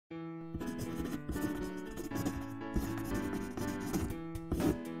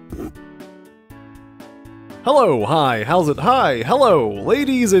Hello, hi, how's it? Hi, hello,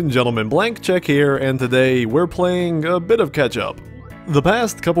 ladies and gentlemen, Blank Check here, and today we're playing a bit of catch-up. The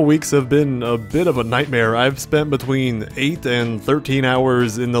past couple weeks have been a bit of a nightmare. I've spent between 8 and 13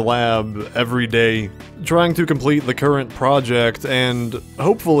 hours in the lab every day, trying to complete the current project, and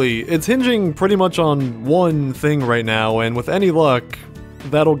hopefully, it's hinging pretty much on one thing right now, and with any luck,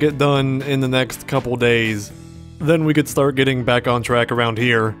 that'll get done in the next couple days. Then we could start getting back on track around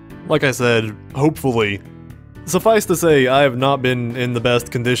here. Like I said, hopefully. Suffice to say, I have not been in the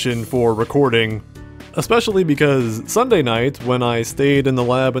best condition for recording, especially because Sunday night, when I stayed in the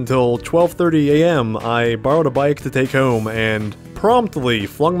lab until 12:30 a.m., I borrowed a bike to take home and promptly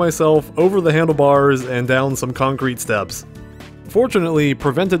flung myself over the handlebars and down some concrete steps. Fortunately,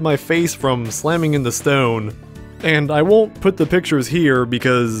 prevented my face from slamming into stone, and I won't put the pictures here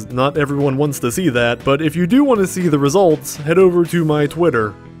because not everyone wants to see that, but if you do want to see the results, head over to my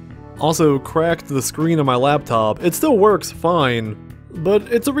Twitter. Also cracked the screen of my laptop. It still works fine, but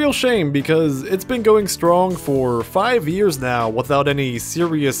it's a real shame because it's been going strong for 5 years now without any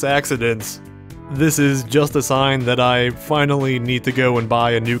serious accidents. This is just a sign that I finally need to go and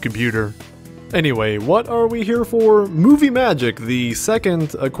buy a new computer. Anyway, what are we here for? Movie Magic, the second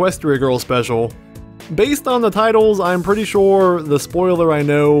Equestria Girl special. Based on the titles, I'm pretty sure the spoiler I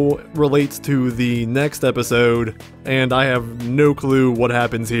know relates to the next episode, and I have no clue what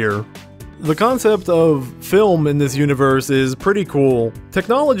happens here. The concept of film in this universe is pretty cool.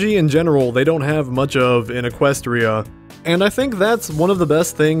 Technology in general they don't have much of in Equestria, and I think that's one of the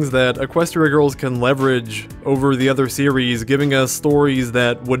best things that Equestria Girls can leverage over the other series, giving us stories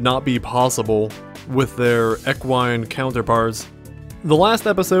that would not be possible with their equine counterparts. The last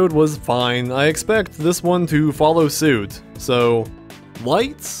episode was fine. I expect this one to follow suit. So,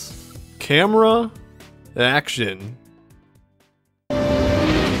 lights, camera, action.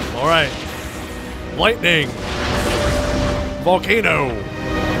 Alright. Lightning. Volcano.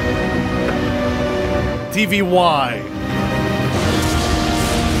 TVY.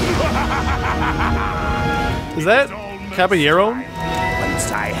 Is that Caballero?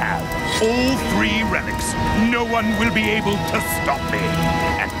 Once I have all 3 relics, no one will be able to stop me.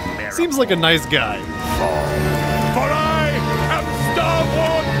 And seems like a nice guy. For I am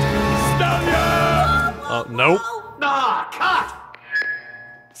Stalwart Stallion! Nope. Ah, cut!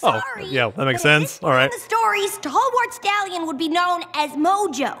 Oh, yeah, that makes sense. Alright. In the story, Stalwart Stallion would be known as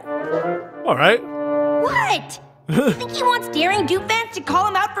Mojo. Alright. What? You think he wants Daring Do fans to call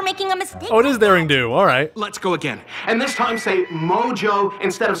him out for making a mistake? Oh, it is Daring Do, alright. Let's go again. And this time say Mojo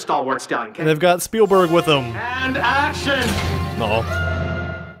instead of Stalwart Stallion. And they've got Spielberg with them. And action! No.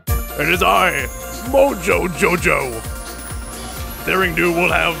 It is I, Mojo Jojo. Daring Do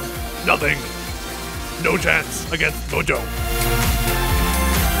will have nothing. No chance against Mojo.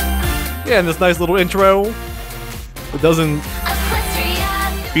 Yeah, and this nice little intro. It doesn't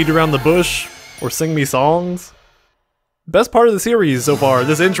beat around the bush or sing me songs. Best part of the series so far,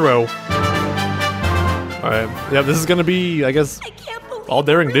 this intro. Alright, yeah, this is gonna be, I guess, all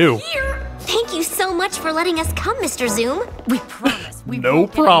Daring Do. Thank you so much for letting us come, Mr. Zoom. We promise. We No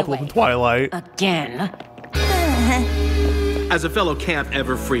won't get problem, away. Twilight. Again. As a fellow Camp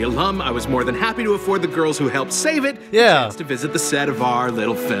Everfree alum, I was more than happy to afford the girls who helped save it a Yeah. chance to visit the set of our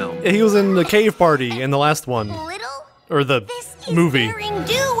little film. Yeah, he was in the cave party in the last one. Little? Or the This is movie. Daring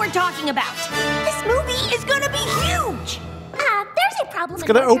Do we're talking about. This movie is gonna be huge. There's a problem. It's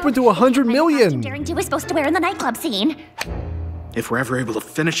gonna open to 100 million. Daring Do was supposed to wear in the nightclub scene. If we're ever able to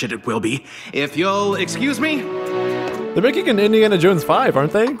finish it, it will be. If you'll excuse me. They're making an Indiana Jones 5,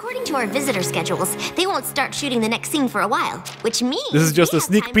 aren't they? According to our visitor schedules, they won't start shooting the next scene for a while, which means This is just we a have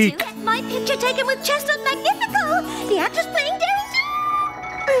sneak time peek. to get my picture taken with Chestnut Magnifico, the actress playing Daring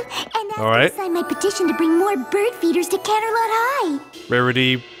Do. And All right. I signed my petition to bring more bird feeders to Canterlot High.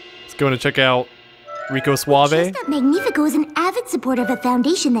 Rarity. Let's go to check out Rico Suave. Chestnut Magnifico is an avid supporter of a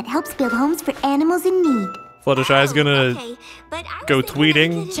foundation that helps build homes for animals in need. Fluttershy's gonna Okay, but I was go thinking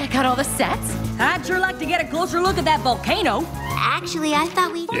tweeting. Check out all the sets. I'd sure like to get a closer look at that volcano. Actually, I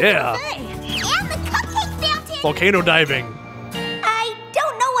thought we... Yeah. Hey, and the cupcake fountain! Volcano diving. I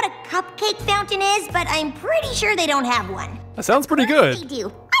don't know what a cupcake fountain is, but I'm pretty sure they don't have one. That sounds pretty They good.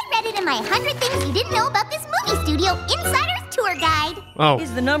 do. I read it in my 100 Things You Didn't Know About This Movie Studio Insider's Tour Guide. Oh,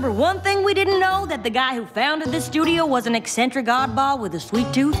 Is the number one thing we didn't know that the guy who founded this studio was an eccentric oddball with a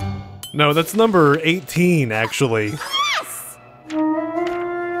sweet tooth? no, that's number 18, actually. Yes!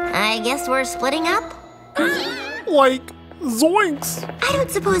 I guess we're splitting up? Like, Zoinks! I don't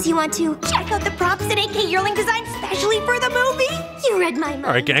suppose you want to check out the props that AK Yearling designed specially for the movie? You read my mind.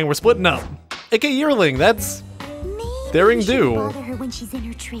 Alright, gang, we're splitting up. AK Yearling, that's Daring We shouldn't Do. bother her when she's in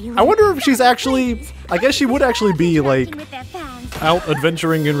her trailer. I wonder if she's actually, I guess she would actually be, like, Interacting with their fans. out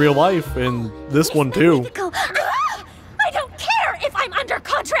adventuring in real life in this one, too. I don't care if I'm under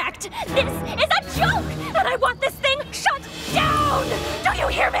contract! This is a joke! And I want this thing shut down! Do you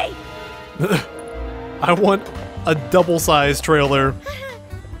hear me? I want a double-sized trailer.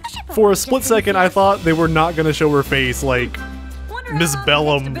 For a split second, I thought they were not gonna show her face, like Miss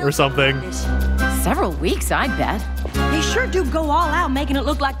Bellum or something. Several weeks, I bet. They sure do go all out making it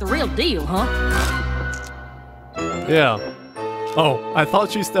look like the real deal, huh? Yeah. Oh, I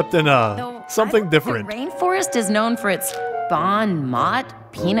thought she stepped in something different. The rainforest is known for its Bon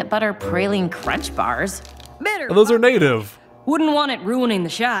Mott peanut butter praline crunch bars. Better. Oh, those are native. Wouldn't want it ruining the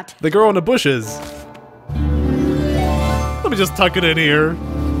shot. They grow in the bushes. Let me just tuck it in here.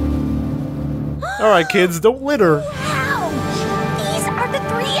 Alright, kids, don't litter. Ouch! These are the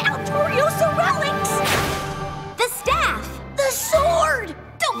 3 Altorioso relics! The staff! The sword!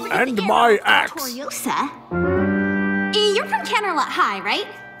 Don't forget And the my arrow. axe. Altoriosa? You're from Canterlot High, right?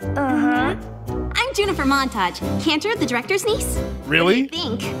 Uh-huh. I'm Juniper Montage, Cantor, the director's niece. Really? What do you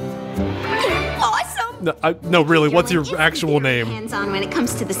think? You're awesome! No, really, what's your Yearling is actual very name? hands-on when it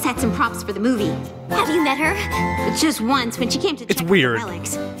comes to the sets and props for the movie. Have you met her? Just once when she came to check out the weird.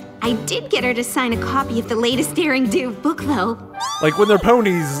 relics. I did get her to sign a copy of the latest Daring Do book, though. Like, when they're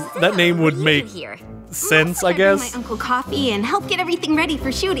ponies, that name would What do make you do here? sense, Most of I bring guess. my uncle coffee and help get everything ready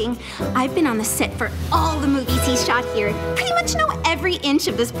for shooting. I've been on the set for all the movies he shot here. Pretty much know every inch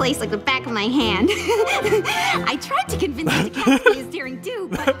of this place like the back of my hand. I tried to convince him to cast me as Daring Do,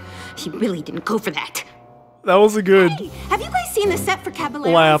 but he really didn't go for that. That was a good Hey, have you guys seen the set for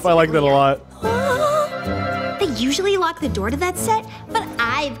Caballero? laugh. I like that a lot. They usually lock the door to that set, but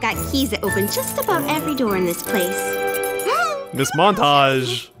I've got keys that open just about every door in this place. Miss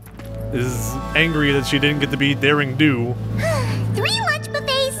Montage is angry that she didn't get to be Daring Do. 3 lunch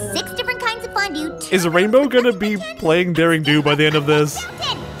buffets, 6 different kinds of fondue. Is Rainbow gonna be playing Daring Do by the end of this?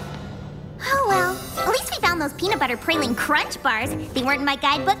 Oh well, at least we found those peanut butter praline crunch bars. They weren't in my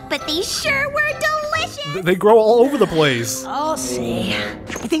guidebook, but they sure were delicious. They grow all over the place. I'll see.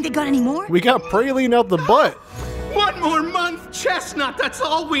 You think they got any more? We got praline out the butt. 1 more month, Chestnut, that's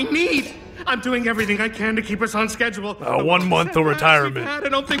all we need. I'm doing everything I can to keep us on schedule. 1 month till retirement. I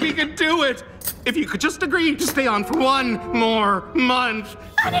don't think we can do it. If you could just agree to stay on for 1 more month.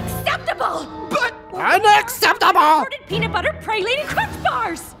 Unacceptable! But Unacceptable! Ordered peanut butter praline crunch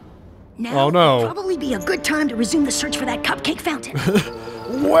bars! Now Oh, no. would probably be a good time to resume the search for that cupcake fountain.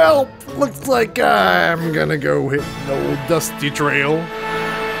 Well, looks like I'm gonna go hit the old dusty trail.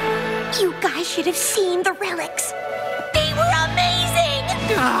 You guys should have seen the relics. They were amazing.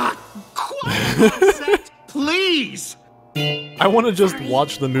 quiet on set, please. I want to just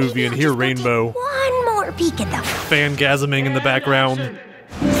watch the movie and hear Rainbow One more peek at them. fangasming in the background.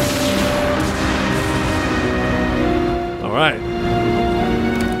 All right.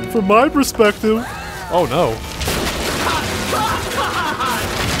 From my perspective, oh no.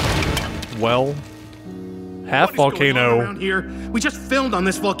 Well, half What is going on volcano. around here? We just filmed on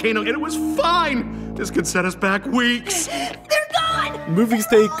this volcano and it was fine. This could set us back weeks. They're gone. Movies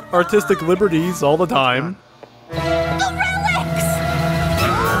take artistic liberties all the time. The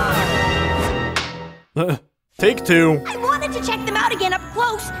relics. Take 2. I wanted to check them out again up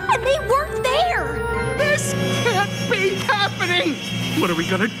close, and they weren't there. This can't be happening. What are we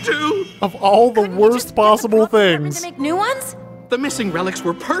gonna do? Of all the worst possible To things. make new ones? The missing relics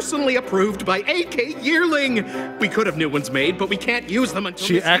were personally approved by AK Yearling. We could have new ones made, but we can't use them until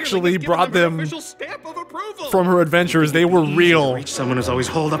She Miss Yearling actually has given brought her them official stamp of approval. From her adventures, they were real. Reach someone who's always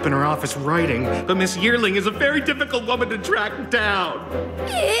holed up in her office writing, but Miss Yearling is a very difficult woman to track down.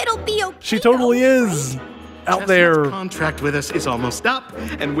 It'll be okay. She totally is. Out there Chestnut's contract with us is almost up,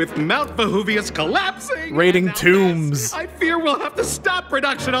 and with Mount Vesuvius collapsing, raiding and tombs. I fear we'll have to stop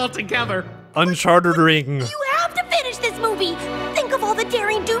production altogether. Uncharted Ring. You have to finish this movie. Think of all the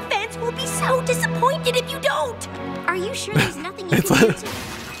Daring Do fans who will be so disappointed if you don't. Are you sure there's nothing you It's can do like,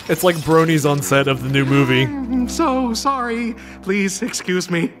 to... it's like bronies on set of the new movie. I'm so sorry. Please excuse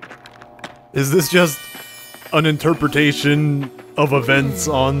me. Is this just an interpretation of events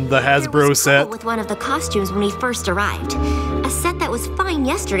on the Hasbro set? With one of the costumes when we first arrived. A set that was fine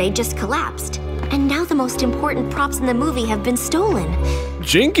yesterday just collapsed. And now the most important props in the movie have been stolen.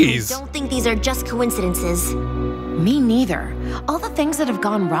 Jinkies! Don't think these are just coincidences. Me neither. All the things that have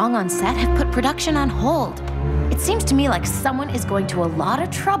gone wrong on set have put production on hold. It seems to me like someone is going to a lot of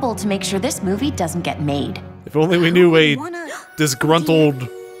trouble to make sure this movie doesn't get made. If only we knew a Wanna... disgruntled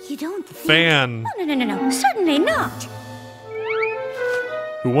You don't fan No. Certainly not.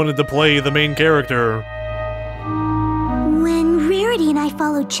 who wanted to play the main character. When Rarity and I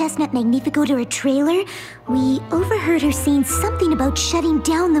followed Chestnut Magnifico to her trailer, we overheard her saying something about shutting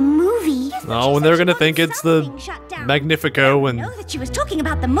down the movie. Oh, and they're gonna think it's the Magnifico, and I know that she was talking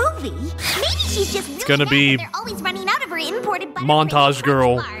about the movie. Maybe she's just really gonna mad be that they're always running out of her imported butter Montage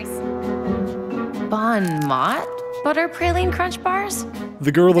Girl. Bon Mott? Butter praline crunch bars?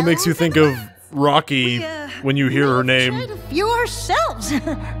 the girl that makes you think of Rocky when you hear her name. Tried a few ourselves.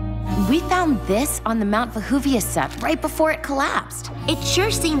 We found this on the Mount Vesuvius set right before it collapsed. It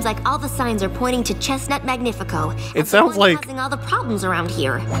sure seems like all the signs are pointing to Chestnut Magnifico. It sounds like causing all the problems around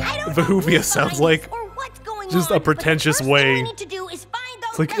here. Vesuvius sounds like just a pretentious way.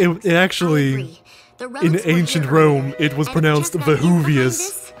 It's like it actually, in ancient Rome, it was pronounced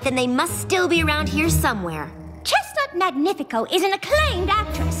Vesuvius. Then they must still be around here somewhere. Chestnut Magnifico is an acclaimed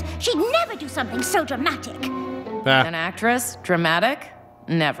actress. She'd never do something so dramatic. An actress? Dramatic?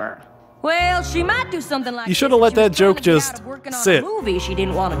 Never. Well, she might do something like You should have let that joke just sit. A movie she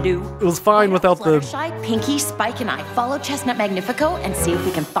didn't want to do. It was fine without the... Fluttershy, Pinky, Spike, and I follow Chestnut Magnifico and see if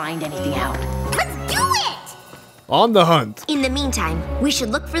we can find anything out. Let's do it! On the hunt. In the meantime, we should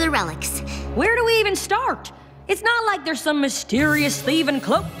look for the relics. Where do we even start? It's not like there's some mysterious thieving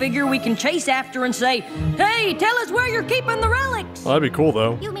cloak figure we can chase after and say, "Hey, tell us where you're keeping the relics." Oh, that'd be cool,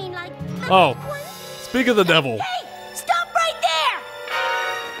 though. You mean like... Oh, speak of the devil. Hey, stop right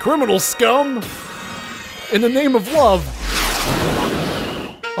there! Criminal scum! In the name of love!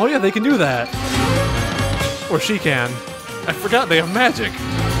 Oh yeah, they can do that. Or she can. I forgot they have magic.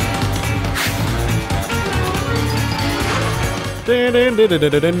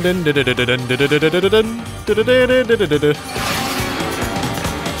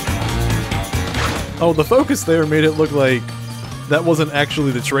 Oh, the focus there made it look like that wasn't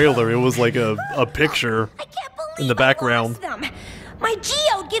actually the trailer, it was like a picture I can't believe in the background. I lost them. My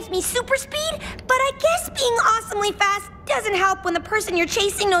Geo gives me super speed, but I guess being awesomely fast doesn't help when the person you're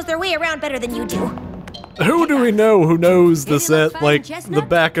chasing knows their way around better than you do. Who do we know who knows the set like the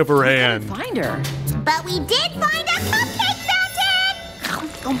back of her hand? Find her. But we did find a cupcake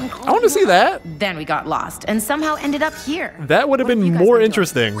fountain! I want to see that. Then we got lost and somehow ended up here. That would have What have been you guys more been doing?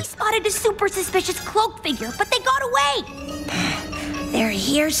 interesting. We spotted a super suspicious cloak figure, but they got away. They're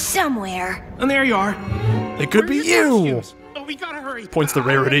here somewhere. And there you are. It could be you. Costumes. Oh, we gotta hurry. Points to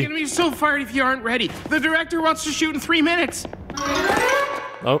Rarity. You're gonna be so fired if you aren't ready. The director wants to shoot in 3 minutes.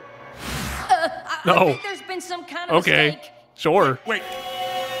 Oh. I No. think there's been some kind of Okay. mistake. Sure. Wait.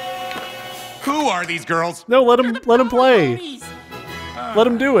 Who are these girls? No, let him play. Let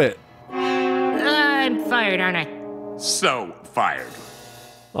him do it. I'm fired, aren't I? So fired.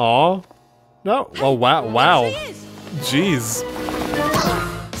 Aw. No. Oh wow. Wow. Jeez.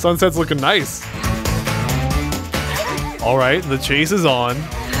 Sunset's looking nice. All right, the chase is on.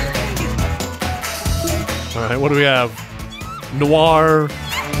 All right, what do we have? Noir.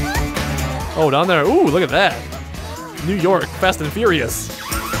 Oh, down there. Ooh, look at that. New York, Fast and Furious.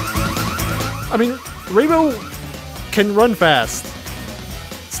 I mean, Rainbow can run fast.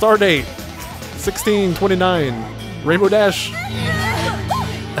 Stardate 1629. Rainbow Dash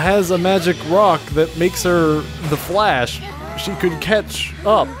has a magic rock that makes her the Flash. She could catch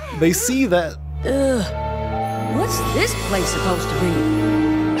up. They see that. What's this place supposed to be?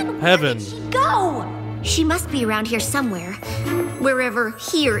 Heaven. Go! She must be around here somewhere. Wherever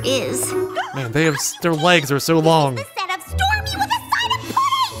here is. Man, they have their legs are so long. The set of Stormy with a side of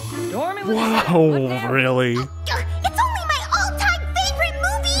pudding! Stormy with Whoa, really? It's only my all-time favorite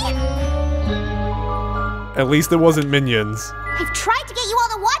movie! At least it wasn't Minions. I've tried to get you all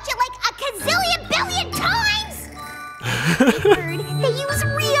to watch it like a gazillion billion times! I heard they use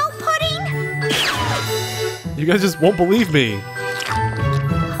real pudding! You guys just won't believe me. They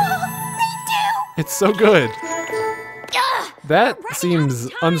do! It's so good. Ugh, That we're running seems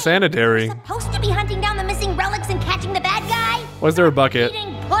out of time. unsanitary. We're supposed to be hunting down the missing relics and catching the bad guy? Why is there a bucket?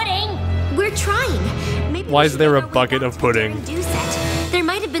 Eating pudding! We're trying. Maybe Why we is should there make a our way bucket back of to the pudding? Daring Do set. There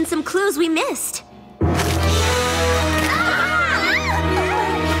might have been some clues we missed.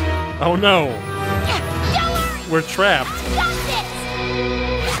 Oh no, Don't worry! we're trapped. Got this!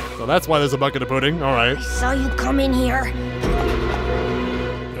 So that's why there's a bucket of pudding. All right. Saw you come in here.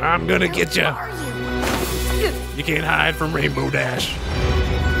 I'm gonna get you. Are you? You can't hide from Rainbow Dash.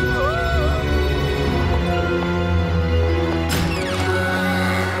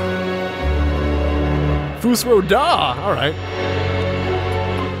 Fusro Da! Alright.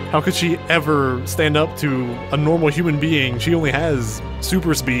 How could she ever stand up to a normal human being? She only has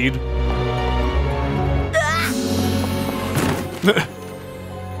super speed.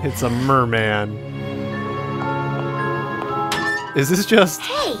 It's a merman. Is this just...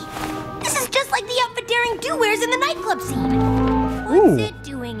 Hey, this is just like the outfit Daring Do wears in the nightclub scene. Ooh, What's it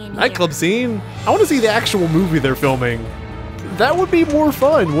doing in nightclub scene? I want to see the actual movie they're filming. That would be more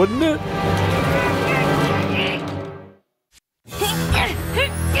fun, wouldn't it?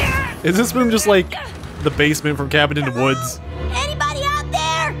 Is this room just like the basement from Cabin in the Woods? Anybody out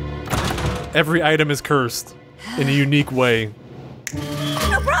there? Every item is cursed in a unique way.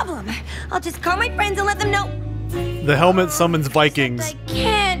 No problem. I'll just call my friends and let them know. The helmet summons Vikings. I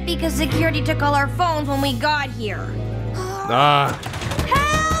can't because security took all our phones when we got here. Ah.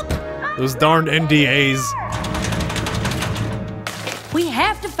 Help! Those darn NDAs. We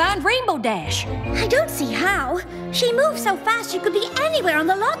have to find Rainbow Dash. I don't see how. She moves so fast she could be anywhere on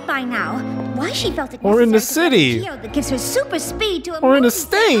the lot by now. Why she felt it Or in the necessary to city. get a Geo that gives her super speed to a Or in the movie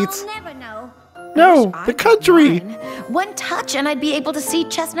set, States. I'll never know. No, the country. One touch and I'd be able to see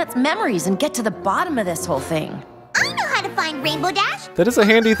Chestnut's memories and get to the bottom of this whole thing. I know how to find Rainbow Dash. That is a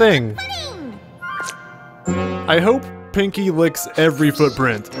handy thing. Pudding. I hope Pinky licks every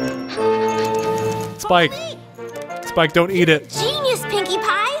footprint. Spike. Spike, don't eat it. Genius, Pinkie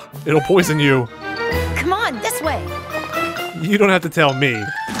Pie. It'll poison you. Come on, this way. You don't have to tell me.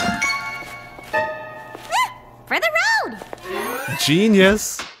 For the road.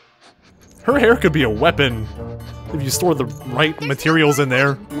 Genius. Her hair could be a weapon if you store the right materials in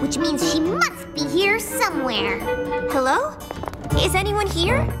there. Which means she must be here somewhere. Hello? Is anyone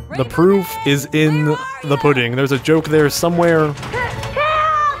here? The proof is in the pudding. There's a joke there somewhere.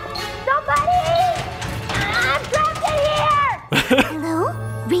 Help! Somebody! I'm trapped in here! Hello?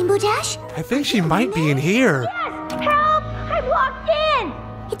 Rainbow Dash? I think she might be in here. Yes! Help! I'm locked in!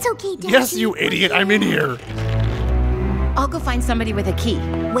 It's okay, Dash. Yes, you idiot, I'm in here. I'll go find somebody with a key.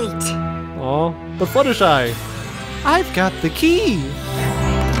 Wait. Aw, but Fluttershy, I've got the key.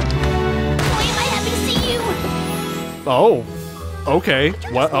 Why am I happy to see you? Oh, okay.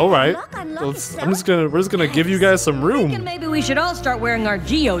 What? All right. We're just gonna give you guys some Thinking room. maybe we should all start wearing our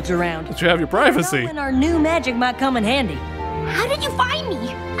geodes around. That you have your privacy. When our new magic might come in handy. How did you find me?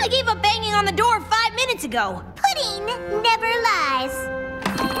 I gave up banging on the door 5 minutes ago. Pudding never lies.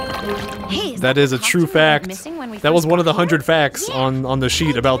 Hey, That is a true fact. That was one of the 100 facts on the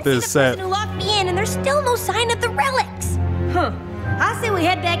sheet about this set. Who locked me in, and there's still no sign of the relics. Huh. I say we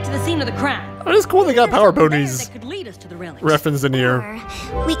head back to the scene of the crime. Oh, it's cool they got power ponies That could lead us to the relics. referenced in here.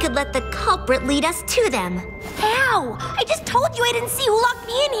 Or we could let the culprit lead us to them. How? I just told you I didn't see who locked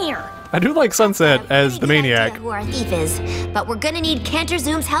me in here. I do like Sunset as the maniac. Who our thief is, but we're gonna need Cantor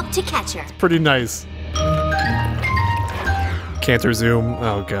Zoom's help to catch her. Pretty nice. Cantor Zoom.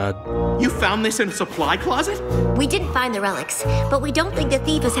 Oh god. You found this in a supply closet? We didn't find the relics, but we don't think the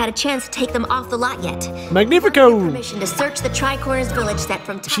thief has had a chance to take them off the lot yet. Magnifico. Permission to search the Tricorners village set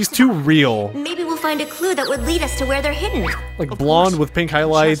from top She's to too bottom. real. Maybe we'll find a clue that would lead us to where they're hidden. Like blonde with pink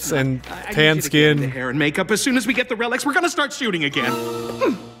highlights and I tan need you to get into skin. hair and makeup. As soon as we get the relics, we're gonna start shooting again.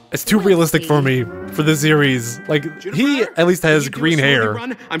 It's too realistic for me for the series. Like he at least has You do a green smoothie hair.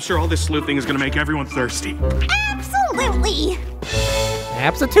 run, I'm sure all this sleuthing is gonna make everyone thirsty. Absolutely!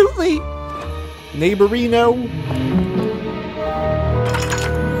 Absolutely. Neighborino.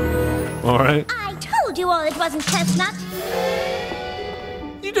 All right. I told you all it wasn't Chestnut.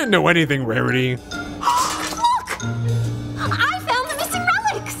 You didn't know anything, Rarity. Look! I found the missing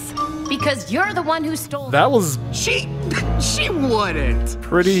relics! Because you're the one who stole them. That was She wouldn't.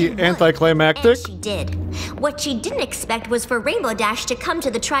 pretty anticlimactic. And she did. What she didn't expect was for Rainbow Dash to come to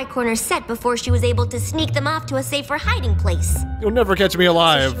the Tricorner set before she was able to sneak them off to a safer hiding place. You'll never catch me She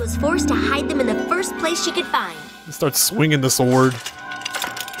alive. was forced to hide them in the first place she could find. Start swinging the sword.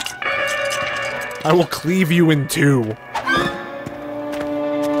 I will cleave you in two.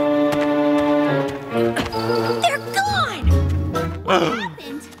 They're gone! What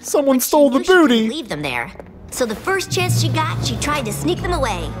happened? Someone stole the She couldn't booty. leave them there. So the first chance she got, she tried to sneak them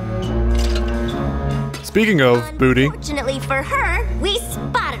away. Speaking of booty, Fortunately for her, we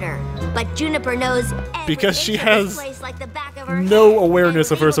spotted her. But Juniper knows Because she every inch of has this place like the back of her no hand,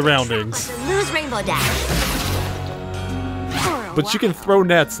 awareness and of her was able to trap surroundings. us and lose Rainbow Dash. For a but she can while. throw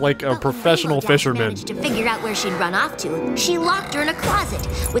nets like a But when professional Rainbow Dash fisherman. managed to figure out where she'd run off to, she locked her in a closet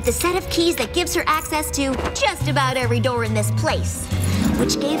with a set of keys that gives her access to just about every door in this place,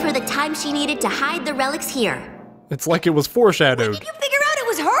 which gave her the time she needed to hide the relics here. It's like it was foreshadowed. Did you figure out it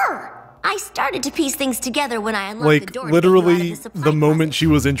was her? I started to piece things together when I unlocked Like the door. literally the moment she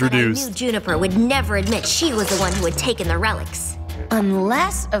was But I introduced. knew Juniper would never admit she was the one who had taken the relics.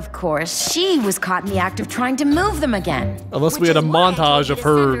 Unless, of course, she was caught in the act of trying to move them again. Unless we Which had a is why I told montage you of to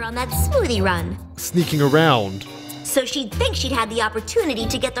send her on that smoothie run. sneaking around. so she'd think she'd had the opportunity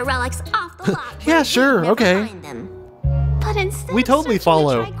to get the relics off the lot. Yeah, sure, Never okay. find them. But instead We of totally searching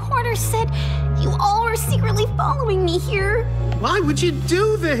follow. the tricorner said you all are secretly following me here. Why would you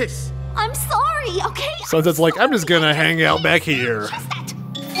do this? I'm sorry, okay? Sunset's like, I'm just gonna hang out back here.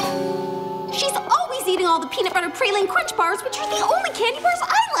 She's always eating all the peanut butter praline crunch bars, which are the only candy bars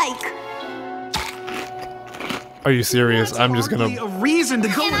I like. Are you serious? I'm just gonna... A reason to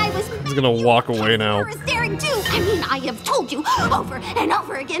go. And I was I'm gonna walk away now. Daring Do. I mean, I have told you over and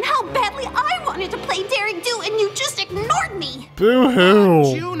over again how badly I wanted to play Daring Do, and you just ignored me.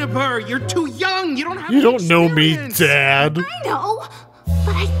 Boo-hoo. Juniper, you're too young. You don't have You any don't know me, experience. Dad. I know,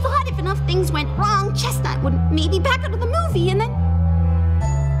 but I thought if enough things went wrong, Chestnut would maybe back out of the movie, and then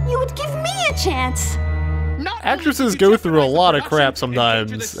you would give me a chance. Not Actresses only did you go through a jeopardize the lot of production crap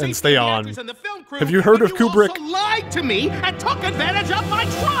sometimes endanger the and safety stay of the on. actors and the film crew, Have you heard but of Kubrick? You also lied to me and took advantage of my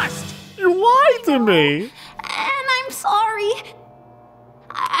trust. You lied to me. And I'm sorry.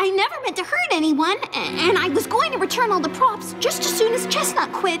 I never meant to hurt anyone, and I was going to return all the props just as soon as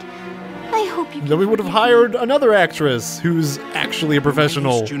Chestnut quit. I hope you. Then we would have hired another actress who's actually a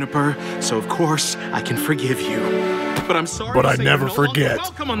professional. Juniper, so of course I can forgive you. But I'm sorry But to I say never you're no longer forget.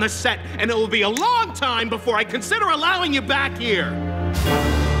 welcome on this set, and it will be a long time before I consider allowing you back here.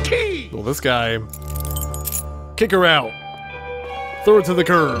 Key! Well, this guy... Kick her out. Throw her to the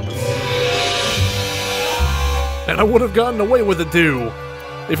curb. And I would have gotten away with it too,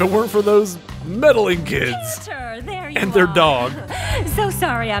 if it weren't for those meddling kids. Peter, there you And their are. dog. So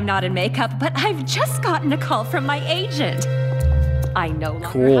sorry I'm not in makeup, but I've just gotten a call from my agent. I no longer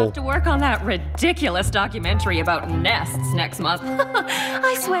Cool. have to work on that ridiculous documentary about nests next month.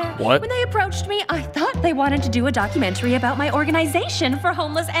 I swear, What? when they approached me, I thought they wanted to do a documentary about my organization for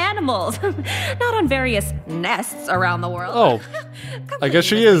homeless animals. Not on various nests around the world. Oh, I guess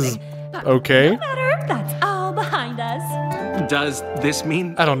she is But okay. No matter, that's all behind us. Does this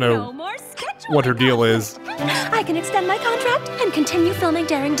mean I don't No know more scheduling. what her deal is. I can extend my contract and continue filming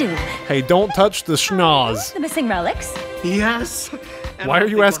Daring Do. Hey, don't touch the schnoz. The missing relics. yes? And Why I are don't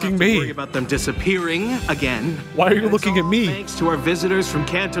you think we'll asking have to me? worry about them disappearing again. Why are you And it's looking at all me? Thanks to our visitors from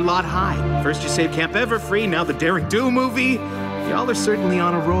Canterlot High. First you saved Camp Everfree, now the Daring Do movie. Y'all are certainly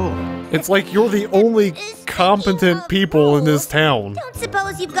on a roll. It's like you're the only competent people in this town. Don't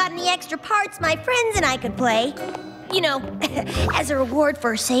suppose you've got any extra parts my friends and I could play? You know, as a reward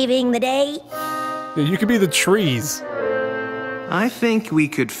for saving the day. Yeah, you could be the trees. I think we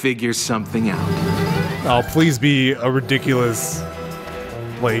could figure something out. Oh, please be a ridiculous,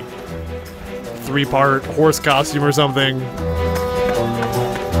 like, 3-part horse costume or something.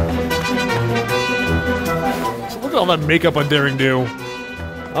 So look at all that makeup on Daring Do.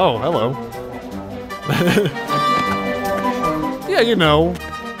 Oh, hello. Yeah, you know,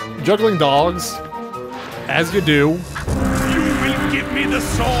 juggling dogs, as you do. You will give me the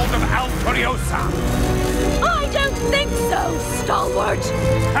sword of Altoriosa. I don't think so, stalwart.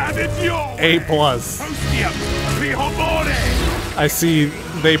 Have it yours. A+. Hostium, Trihomore. I see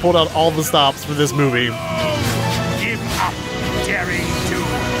they pulled out all the stops for this movie. Give up, Daring Do.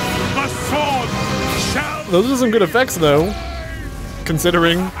 The sword shall... Those are some good effects, though,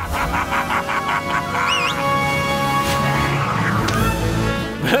 considering.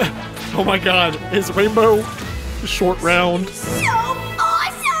 Oh my god, is Rainbow short round? So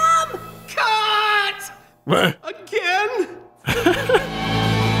awesome! Cut! Again?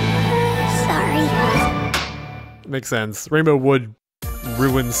 Sorry. Makes sense. Rainbow would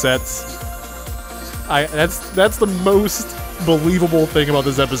ruin sets. That's the most believable thing about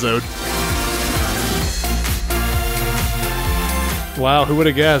this episode. Wow, who would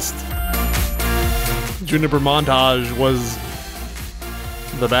have guessed? Juniper Montage was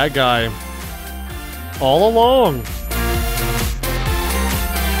the bad guy all along.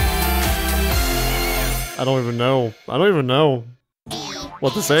 I don't even know. I don't even know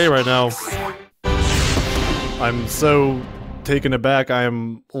what to say right now. I'm so taken aback, I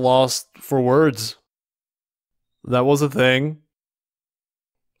am lost for words. That was a thing.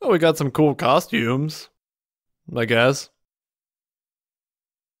 Oh, we got some cool costumes, I guess.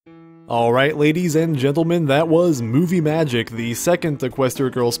 Alright, ladies and gentlemen, that was Movie Magic, the second Equestria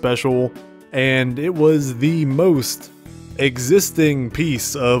Girl special, and it was the most existing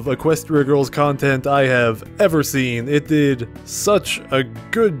piece of Equestria Girls content I have ever seen. It did such a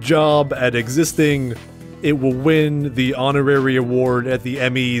good job at existing. It will win the honorary award at the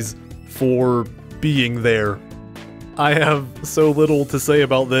Emmys for being there. I have so little to say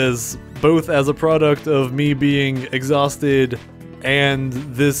about this, both as a product of me being exhausted and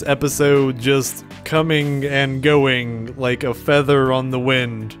this episode just coming and going like a feather on the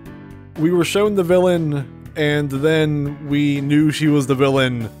wind. We were shown the villain and then we knew she was the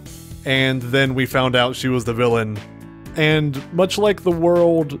villain, and then we found out she was the villain. And much like the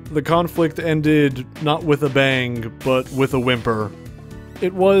world, the conflict ended not with a bang, but with a whimper.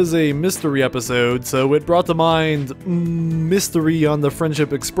 It was a mystery episode, so it brought to mind Mystery on the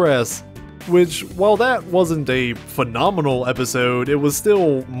Friendship Express, which, while that wasn't a phenomenal episode, it was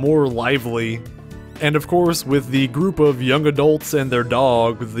still more lively. And of course, with the group of young adults and their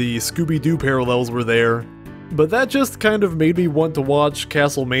dog, the Scooby-Doo parallels were there. But that just kind of made me want to watch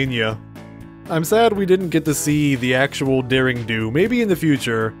Castlemania. I'm sad we didn't get to see the actual Daring Do, maybe in the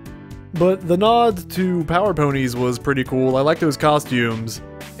future. But the nod to Power Ponies was pretty cool, I like those costumes.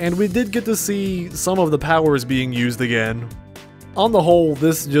 And we did get to see some of the powers being used again. On the whole,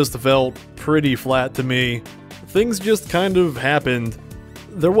 this just felt pretty flat to me. Things just kind of happened.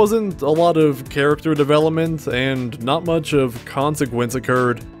 There wasn't a lot of character development, and not much of consequence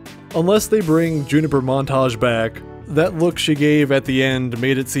occurred. Unless they bring Juniper Montage back. That look she gave at the end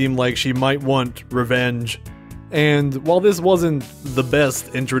made it seem like she might want revenge. And while this wasn't the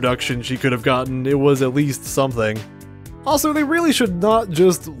best introduction she could have gotten, it was at least something. Also, they really should not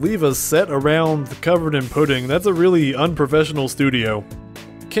just leave a set around covered in pudding. That's a really unprofessional studio.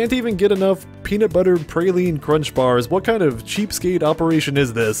 Can't even get enough peanut butter praline crunch bars. What kind of cheapskate operation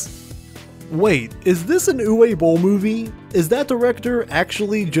is this? Wait, is this an Uwe Boll movie? Is that director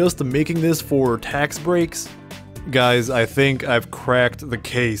actually just making this for tax breaks? Guys, I think I've cracked the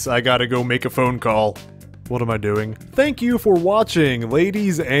case. I gotta go make a phone call. What am I doing? Thank you for watching,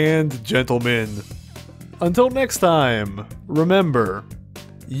 ladies and gentlemen. Until next time, remember,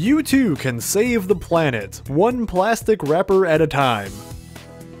 you too can save the planet, one plastic wrapper at a time.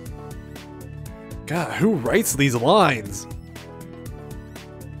 God, who writes these lines?